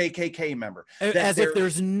member. A KKK member. As if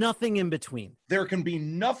there's nothing in between. There can be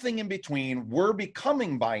nothing in between. We're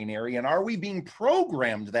becoming binary, and are we being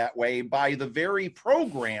programmed that way by the very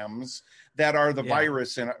programs that are the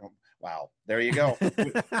virus in it? Wow, there you go.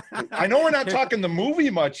 I know we're not talking the movie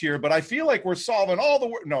much here, but I feel like we're solving all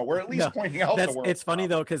the no, we're at least pointing out the world. It's funny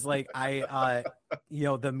though, because like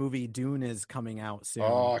the movie Dune is coming out soon.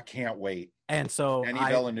 Oh, I can't wait. And so Denis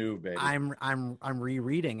Villeneuve, baby. I'm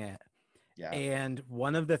rereading it. Yeah. And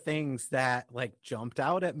one of the things that like jumped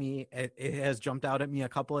out at me, it has jumped out at me a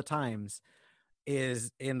couple of times,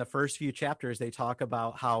 is in the first few chapters, they talk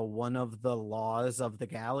about how one of the laws of the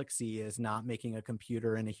galaxy is not making a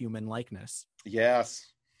computer in a human likeness.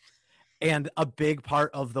 Yes. And a big part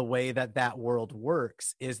of the way that world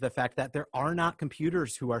works is the fact that there are not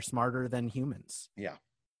computers who are smarter than humans. Yeah.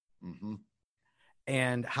 Mm-hmm.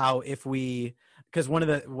 And how if we, because one of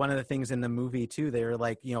the things in the movie too, they're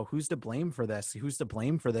like, you know, who's to blame for this? Who's to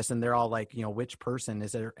blame for this? And they're all like, you know, which person?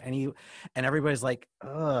 Is there any? And everybody's like,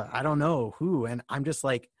 I don't know who. And I'm just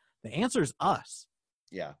like, the answer is us.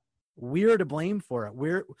 Yeah. We're to blame for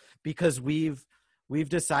it. Because we've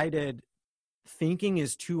decided thinking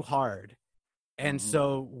is too hard. And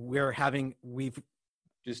so we're letting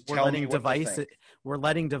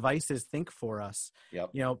devices think for us. Yep.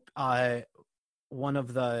 You know,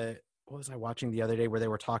 what was I watching the other day where they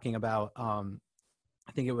were talking about, I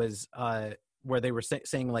think it was where they were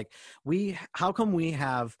saying like, how come we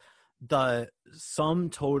have the sum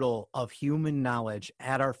total of human knowledge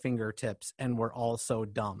at our fingertips and we're all so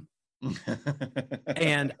dumb?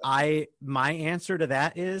 And my answer to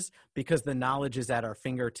that is because the knowledge is at our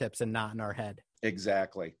fingertips and not in our head.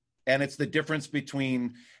 Exactly. And it's the difference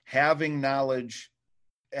between having knowledge,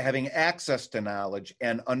 having access to knowledge,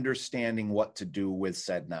 and understanding what to do with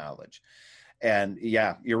said knowledge. And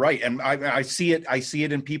yeah, you're right. And I see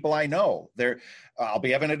it in people I know. I'll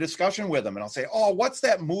be having a discussion with them and I'll say, oh, what's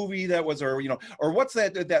that movie that was, or what's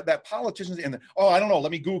that politician? And I don't know,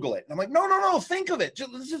 let me Google it. And I'm like, no, think of it.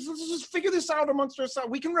 Just figure this out amongst ourselves.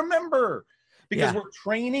 We can remember. Because we're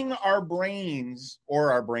training our brains,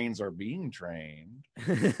 or our brains are being trained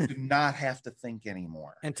to not have to think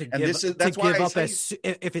anymore. And that's why I say,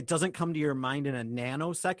 if it doesn't come to your mind in a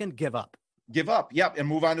nanosecond, give up. Give up. Yep. And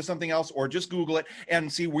move on to something else, or just Google it and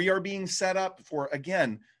see, we are being set up for,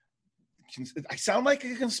 again, I sound like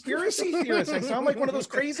a conspiracy theorist. I sound like one of those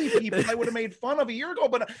crazy people I would have made fun of a year ago,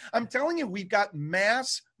 but I'm telling you, we've got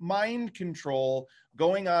mass mind control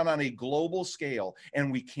going on a global scale,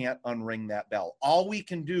 and we can't unring that bell. All we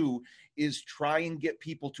can do is try and get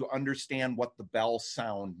people to understand what the bell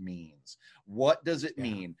sound means. What does it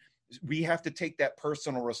mean? We have to take that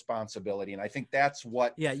personal responsibility. And I think that's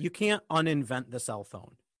what... Yeah, you can't uninvent the cell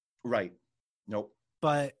phone. Right. Nope.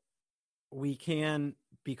 But we can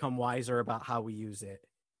become wiser about how we use it.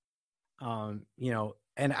 And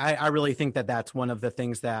I really think that that's one of the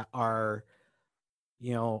things that our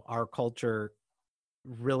culture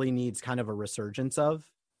really needs kind of a resurgence of,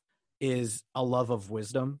 is a love of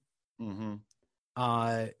wisdom. Mm-hmm.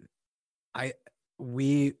 I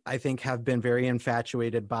think have been very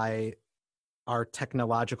infatuated by our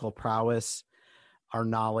technological prowess, our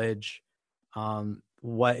knowledge,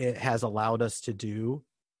 what it has allowed us to do.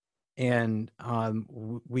 And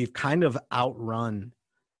we've kind of outrun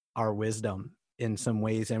our wisdom in some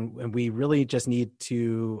ways. And we really just need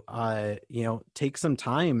to, take some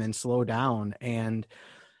time and slow down and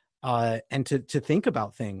to think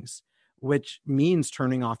about things, which means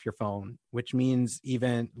turning off your phone, which means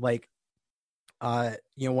even like,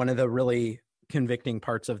 one of the really convicting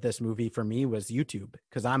parts of this movie for me was YouTube,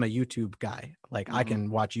 because I'm a YouTube guy. Like I can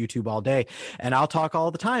watch YouTube all day, and I'll talk all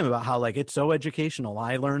the time about how like it's so educational.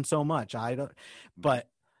 I learn so much. But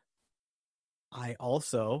I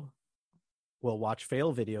also will watch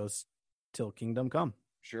fail videos till kingdom come.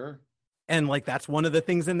 Sure. And like that's one of the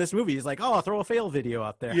things in this movie is like, oh, I'll throw a fail video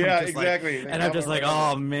up there. Yeah, exactly. And I'm just like,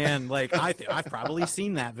 oh man, like I've probably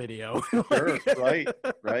seen that video. Sure.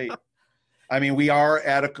 Right. I mean, we are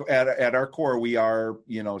at our core, we are,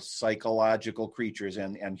 psychological creatures,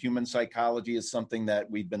 and human psychology is something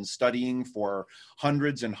that we've been studying for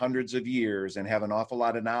hundreds and hundreds of years and have an awful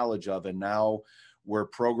lot of knowledge of. And now we're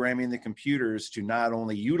programming the computers to not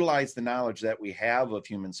only utilize the knowledge that we have of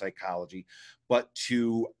human psychology, but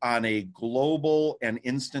to, on a global and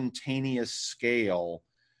instantaneous scale,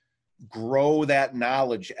 grow that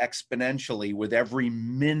knowledge exponentially with every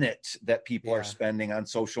minute that people are spending on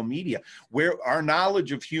social media. Where our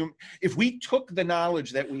knowledge of if we took the knowledge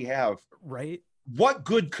that we have, right, what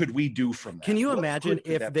good could we do from that? Can you imagine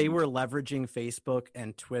if they were leveraging Facebook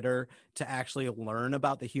and Twitter to actually learn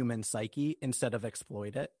about the human psyche instead of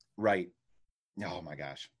exploit it? Right. Oh my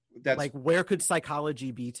gosh. That's like, where could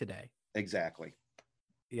psychology be today? Exactly.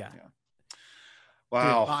 Yeah.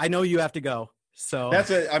 Wow. Dude, I know you have to go. So that's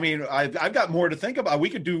it. I mean, I've got more to think about. We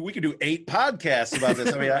could do 8 podcasts about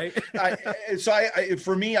this. I mean, right?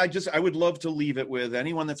 For me, I would love to leave it with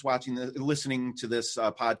anyone that's listening to this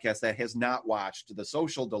podcast that has not watched The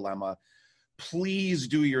Social Dilemma. Please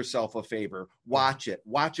do yourself a favor. Watch it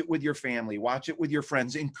with your family, watch it with your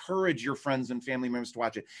friends, encourage your friends and family members to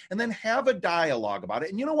watch it, and then have a dialogue about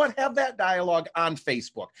it. And you know what? Have that dialogue on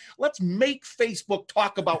Facebook. Let's make Facebook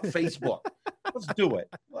talk about Facebook. Let's do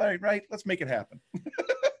it. All right. Let's make it happen.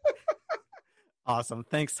 Awesome.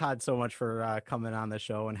 Thanks, Todd, so much for coming on the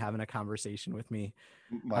show and having a conversation with me.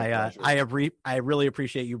 My pleasure. I really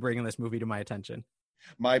appreciate you bringing this movie to my attention.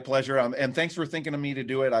 My pleasure. And thanks for thinking of me to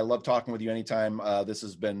do it. I love talking with you anytime. This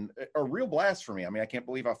has been a real blast for me. I mean, I can't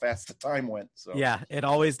believe how fast the time went. So yeah, it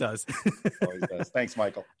always does. Always does. Thanks,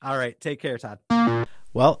 Michael. All right. Take care, Todd.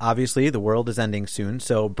 Well, obviously the world is ending soon,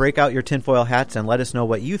 so break out your tinfoil hats and let us know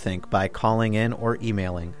what you think by calling in or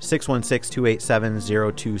emailing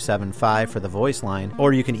 616-287-0275 for the voice line,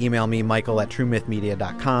 or you can email me,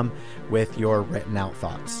 michael@truemythmedia.com, with your written out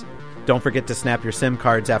thoughts. Don't forget to snap your SIM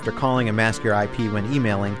cards after calling and mask your IP when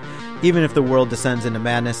emailing. Even if the world descends into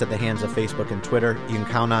madness at the hands of Facebook and Twitter, you can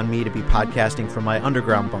count on me to be podcasting from my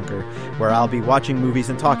underground bunker, where I'll be watching movies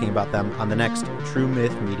and talking about them on the next True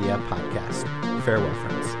Myth Media podcast. Farewell,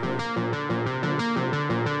 friends.